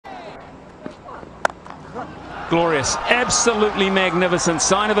Glorious, absolutely magnificent.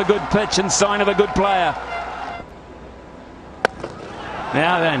 Sign of a good pitch and sign of a good player.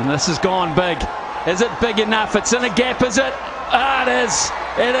 Now then, this has gone big. Is it big enough? It's in a gap, is it? Ah, it is.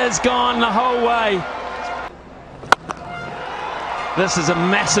 It has gone the whole way. This is a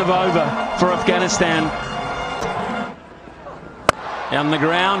massive over for Afghanistan. On the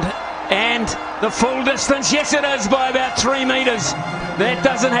ground, and the full distance. Yes, it is, by about 3 metres. That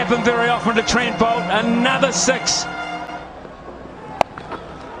doesn't happen very often to Trent Boult. Another 6.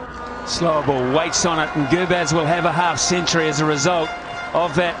 Slower ball, waits on it, and Gurbaz will have a half century as a result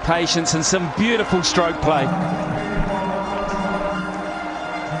of that patience and some beautiful stroke play.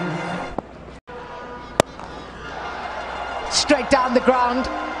 Straight down the ground.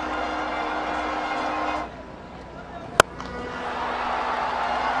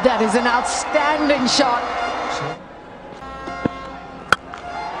 That is an outstanding shot.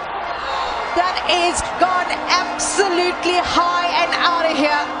 That is gone absolutely high and out of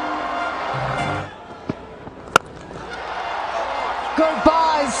here. Go